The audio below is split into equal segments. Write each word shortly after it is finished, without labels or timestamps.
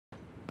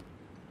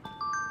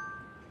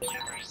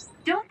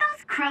Don't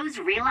those crows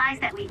realize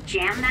that we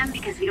jam them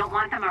because we don't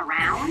want them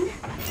around?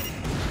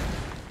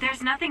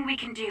 There's nothing we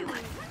can do.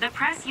 The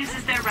press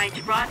uses their right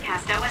to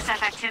broadcast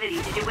OSF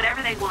activity to do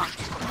whatever they want.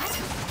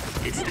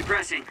 It's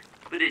depressing,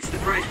 but it's the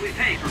price we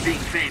pay for being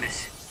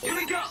famous. Here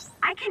we go!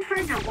 I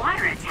confirmed a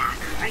water attack.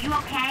 Are you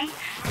okay?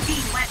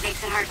 Being wet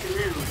makes it hard to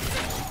move.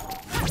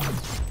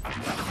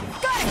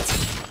 Got it!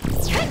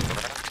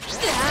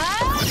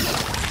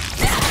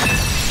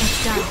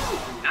 It's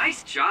done.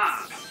 Nice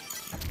job!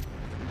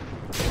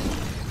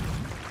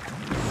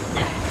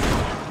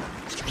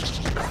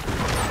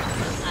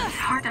 It's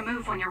hard to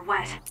move when you're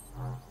wet.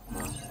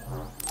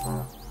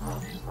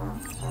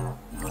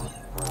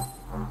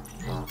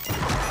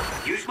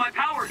 Use my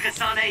power,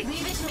 Kasane!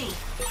 Leave it to me.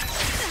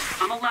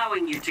 I'm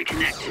allowing you to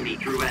connect to me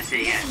through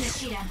SAS.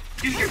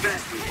 Do your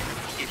best with it,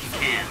 if you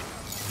can.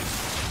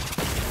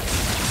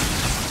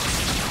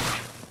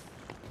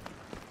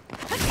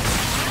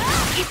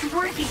 It's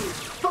working!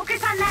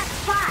 Focus on that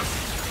spot!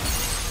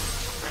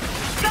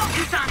 Go,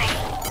 Kasane!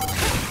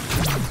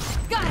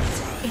 Got it!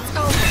 It's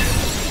over.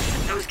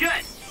 That was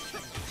good.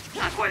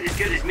 Not quite as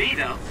good as me,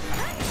 though.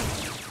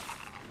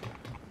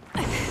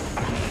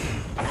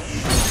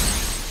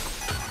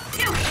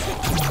 Do it!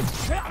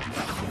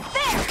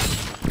 There!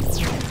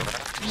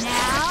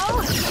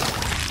 Now...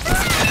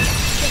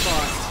 Get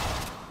lost.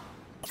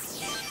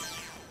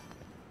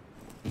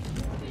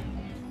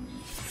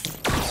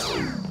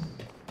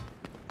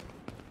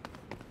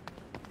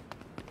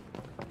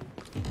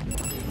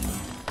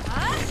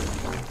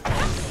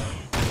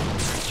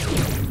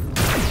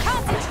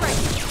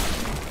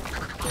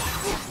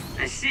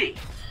 I see.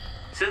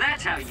 So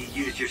that's how you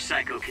use your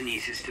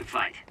psychokinesis to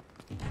fight.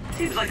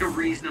 Seems like a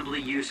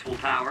reasonably useful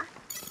power.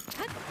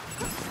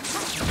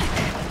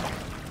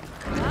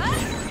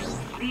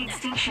 The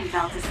extinction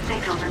belt is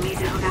thick over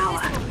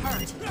Mizuhogawa.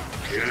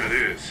 Yeah, it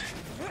is.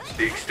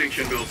 The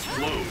extinction belt's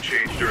flow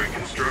changed during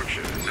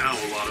construction, and now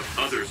a lot of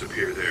others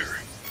appear there.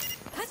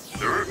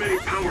 There aren't many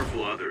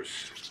powerful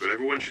others, but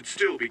everyone should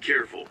still be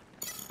careful.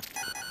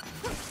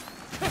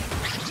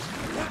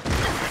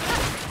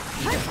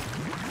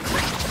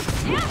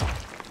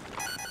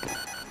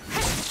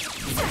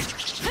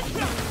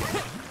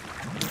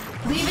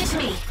 Leave it to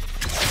me.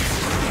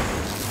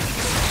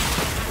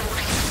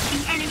 The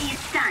enemy is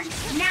stunned.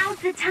 Now's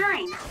the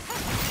time!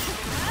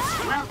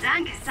 Well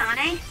done,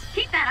 Kasane.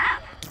 Keep that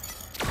up!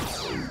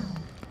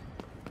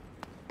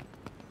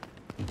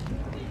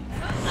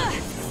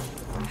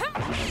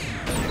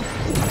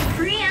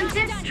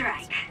 Preemptive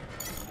strike.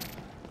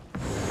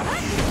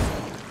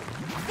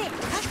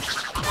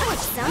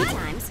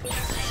 Sometimes.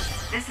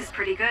 This is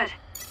pretty good.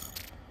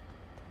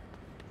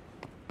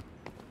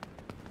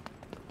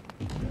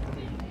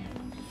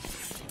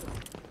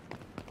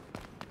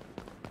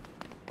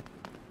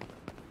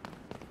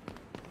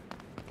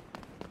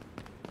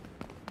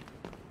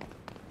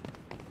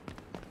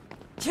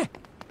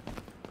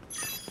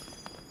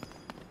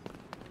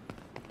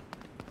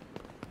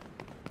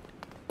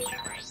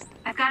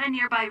 I've got a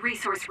nearby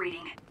resource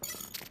reading.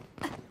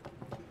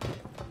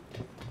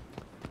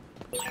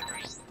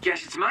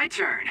 Guess it's my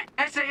turn.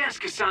 SAS,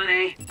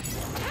 Kasane!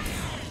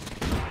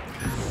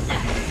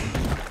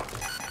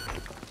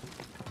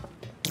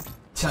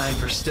 Time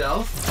for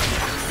stealth.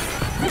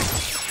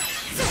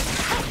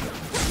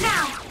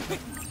 Now!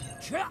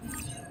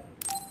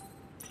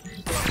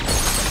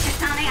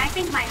 Kasane, I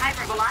think my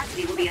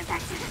hypervelocity will be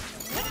affected.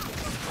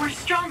 We're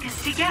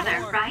strongest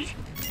together, right?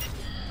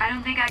 I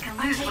don't think I can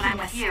lose when I'm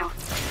with you.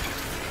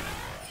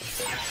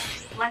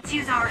 Let's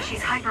use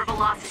Archie's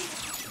hypervelocity.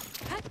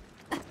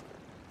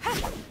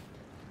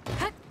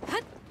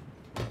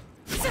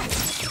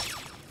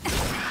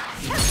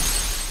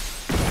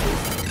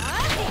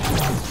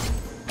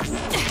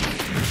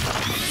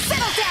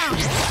 Settle down!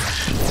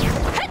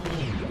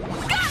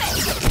 Got it!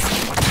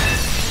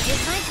 Did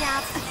my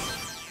job.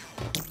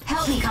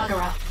 Help me,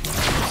 Kagura.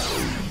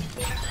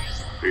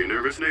 Are you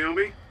nervous,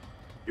 Naomi?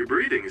 Your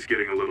breathing is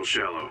getting a little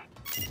shallow.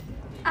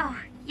 Oh,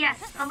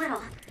 yes, a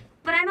little.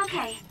 But I'm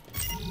okay.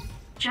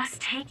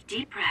 Just take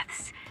deep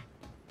breaths.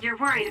 You're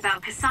worried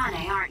about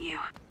Kasane, aren't you?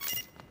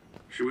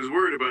 She was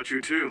worried about you,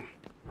 too.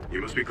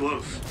 You must be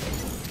close.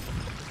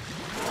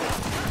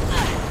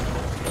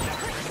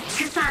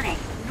 Kasane,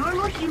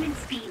 normal human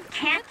speed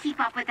can't keep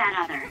up with that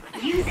other.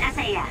 Use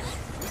SAS.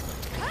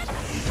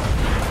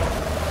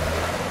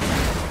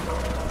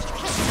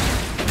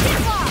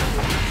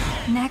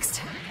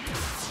 Next.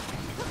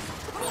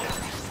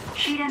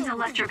 Shiden's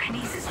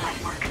electrokinesis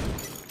might work.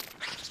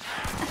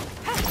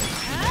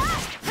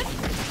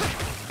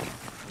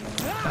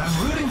 I'm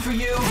rooting for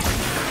you.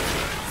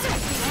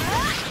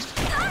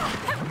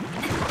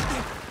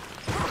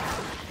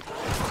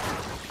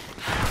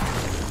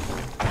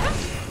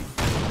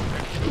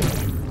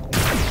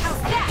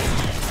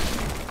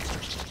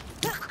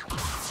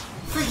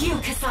 For you,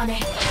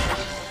 Kasane.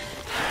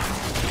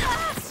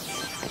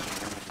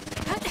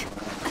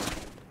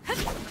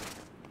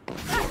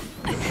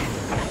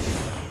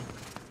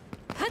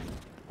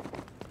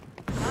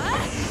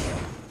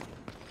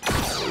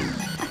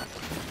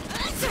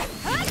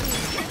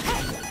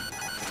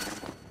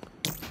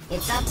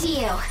 It's up to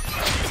you.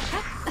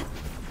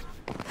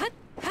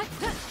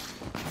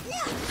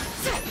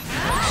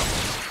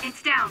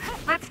 It's down.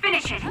 Let's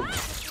finish it.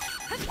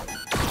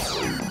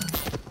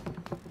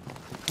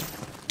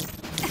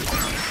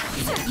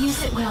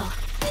 Use it, Will.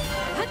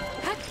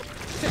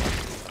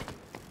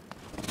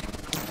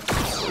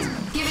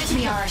 Give it to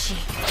me, Arashi.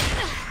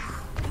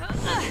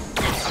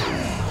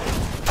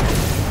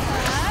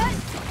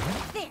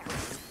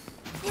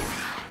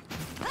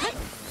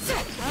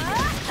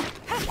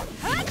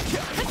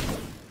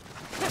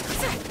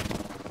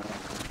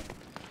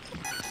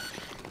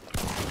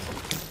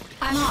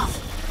 I'm off.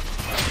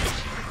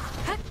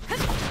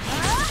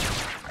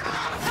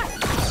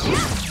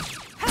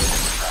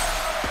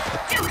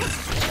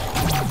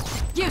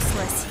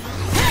 Useless.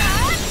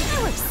 That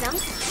works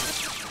sometimes.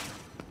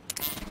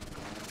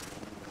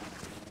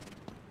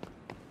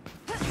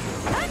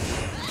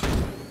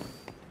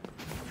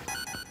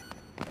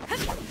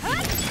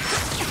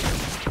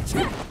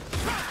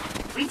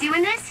 We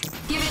doing this?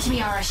 Give it to me,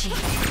 Arashi.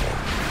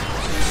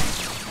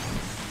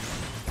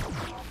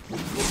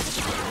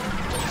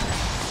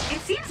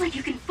 It seems like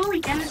you can fully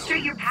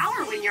demonstrate your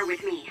power when you're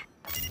with me.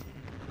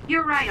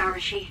 You're right,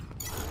 Arashi.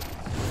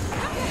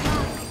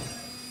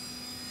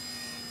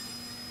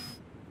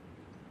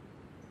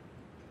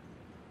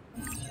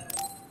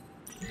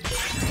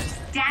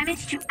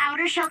 Damage to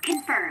outer shell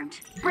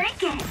confirmed.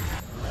 Break it!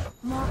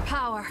 More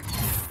power.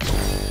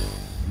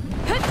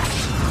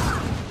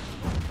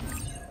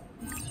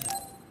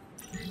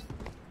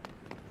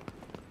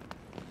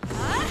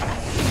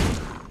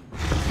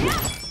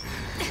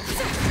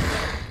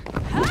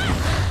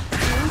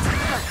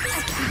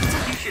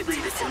 You should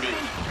leave it to me.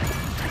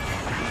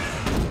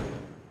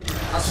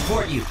 I'll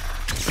support you.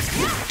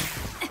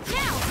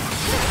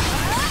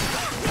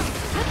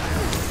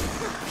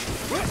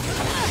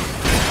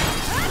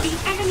 The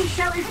enemy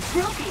shell is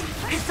broken.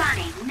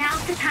 Kasane,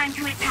 now's the time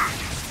to attack.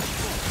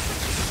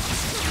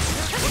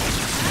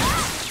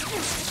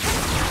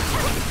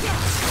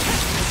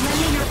 Lend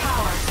me your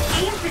power.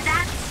 Aim for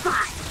that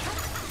spot.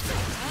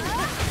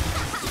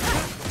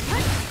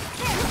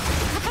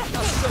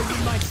 I'll show you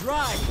my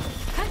drive.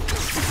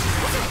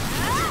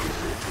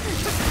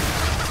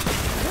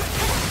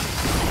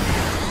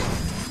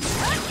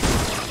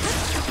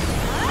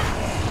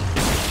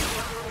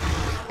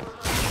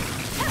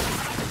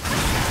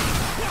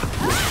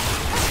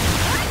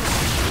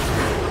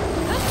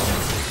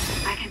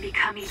 I can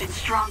become even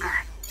stronger.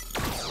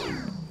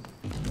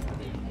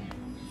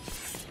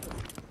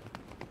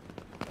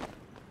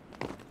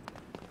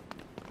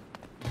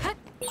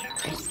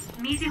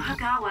 Mizu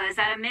Hagawa is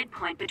at a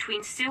midpoint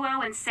between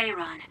Suo and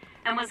Seiron,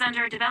 and was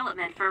under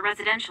development for a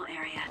residential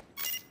area.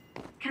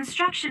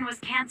 Construction was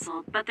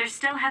cancelled, but there's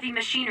still heavy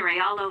machinery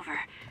all over.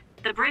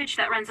 The bridge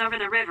that runs over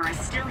the river is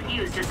still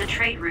used as a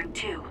trade route,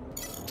 too.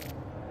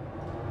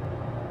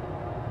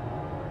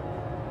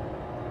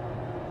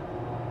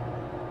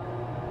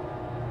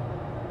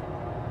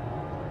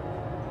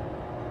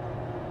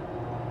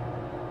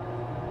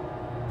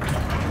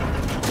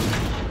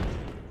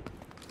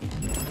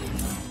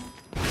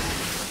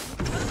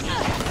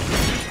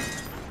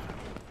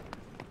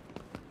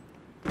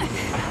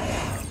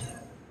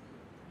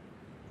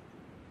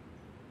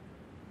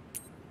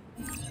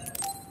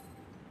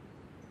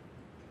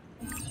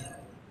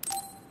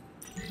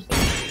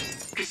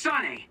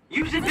 Kasane,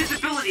 use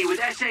invisibility with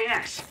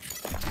SAS.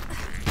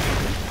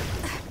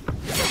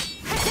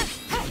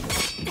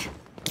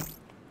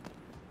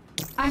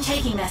 I'm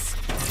taking this.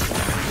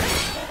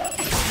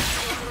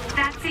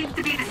 That seems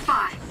to be the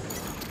spot.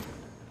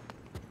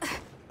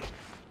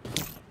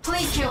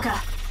 Please,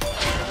 Kyoka.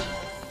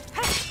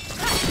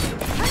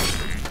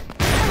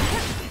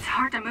 It's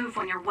hard to move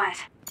when you're wet.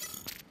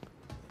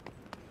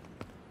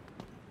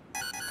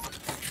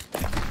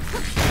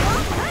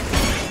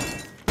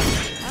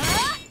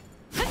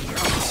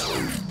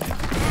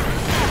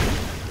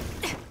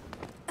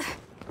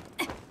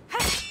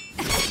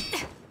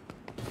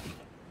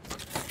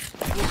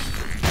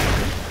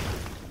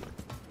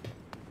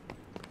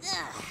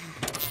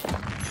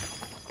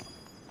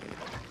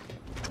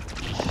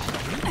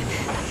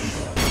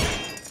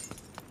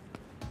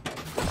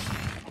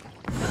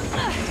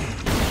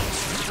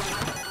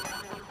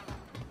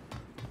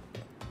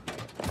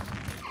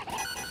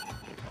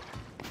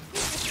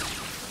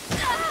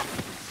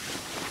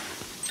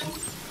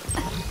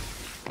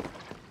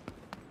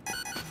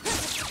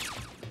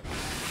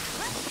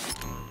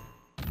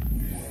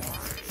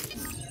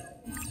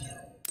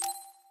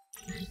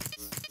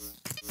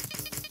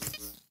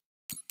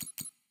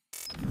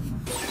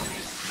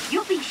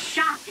 You'll be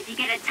shocked if you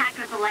get attacked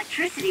with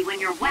electricity when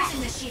you're wet.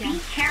 Be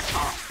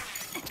careful.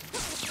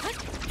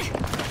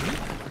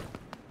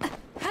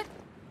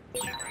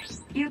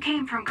 You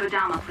came from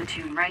Kodama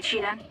Platoon, right,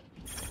 Shiden?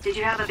 Did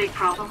you have a big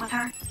problem with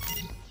her?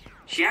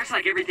 She acts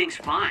like everything's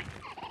fine,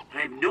 but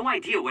I have no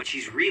idea what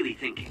she's really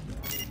thinking.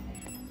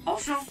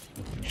 Also,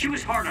 she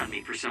was hard on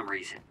me for some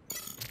reason.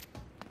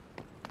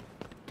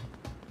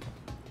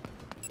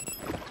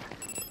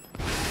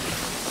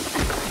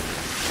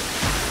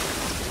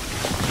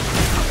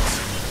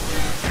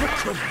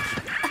 Get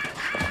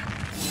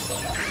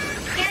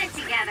it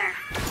together.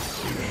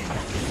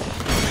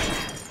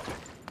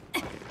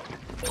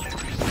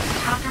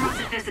 Kakaro's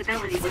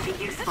invisibility would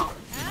be useful.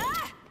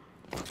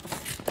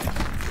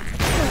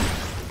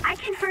 I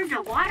confirmed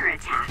a water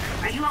attack.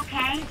 Are you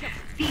okay?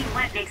 Being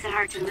wet makes it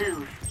hard to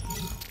move.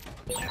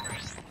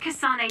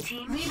 Kasane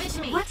team, Leave it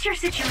to me. what's your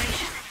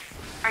situation?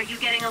 Are you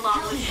getting along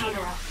Help with me, Shiden?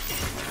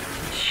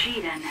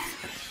 Kagero. Shiden.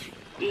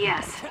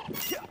 Yes.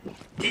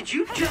 Did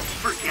you just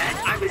forget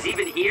I was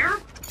even here?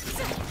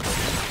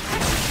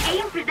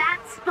 Aim for that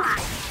spot.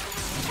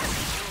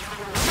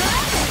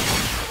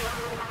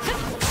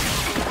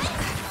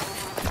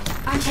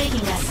 I'm taking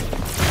this.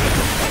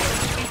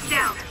 It's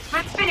down.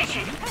 Let's finish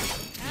it.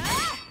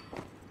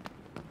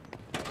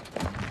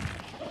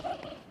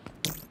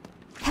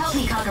 Help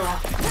me, Kagero.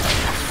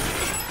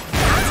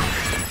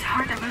 It's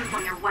hard to move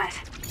when you're wet.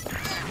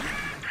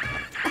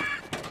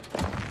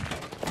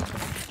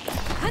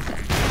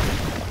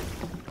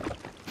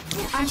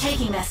 I'm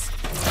taking this.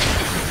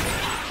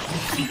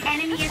 The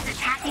enemy is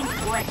attacking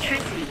with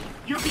electricity.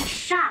 You'll be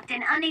shocked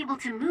and unable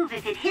to move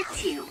if it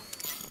hits you.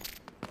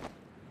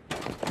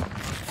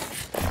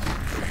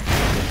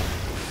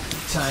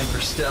 Time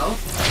for stealth.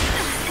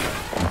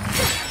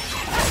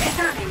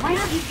 Kasane, why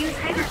don't you use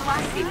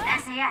hypervelocity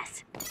with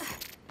SAS?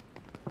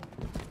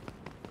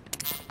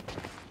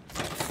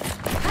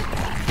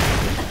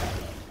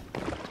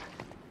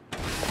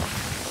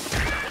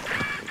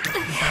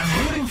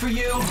 I'm rooting for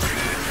you.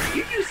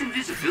 You use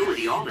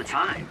invisibility all the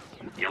time.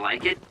 You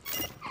like it?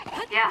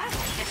 Yeah,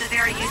 it's a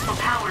very useful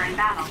power in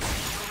battle.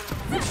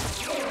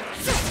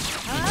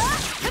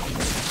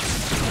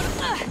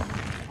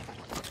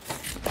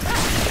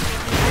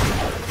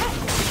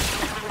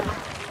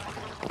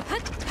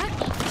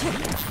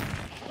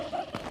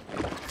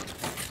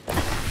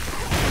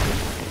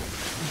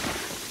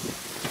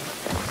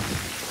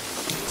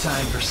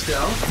 Time for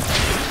stealth.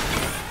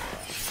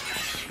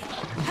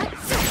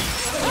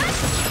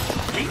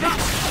 Keep up!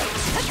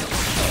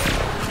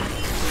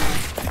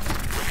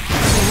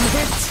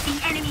 The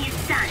enemy is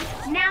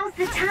stunned. Now's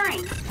the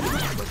time.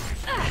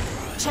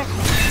 Check.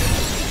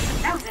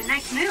 That was a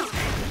nice move.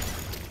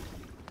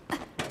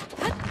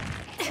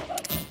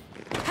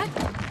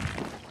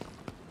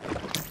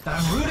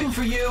 I'm rooting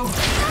for you.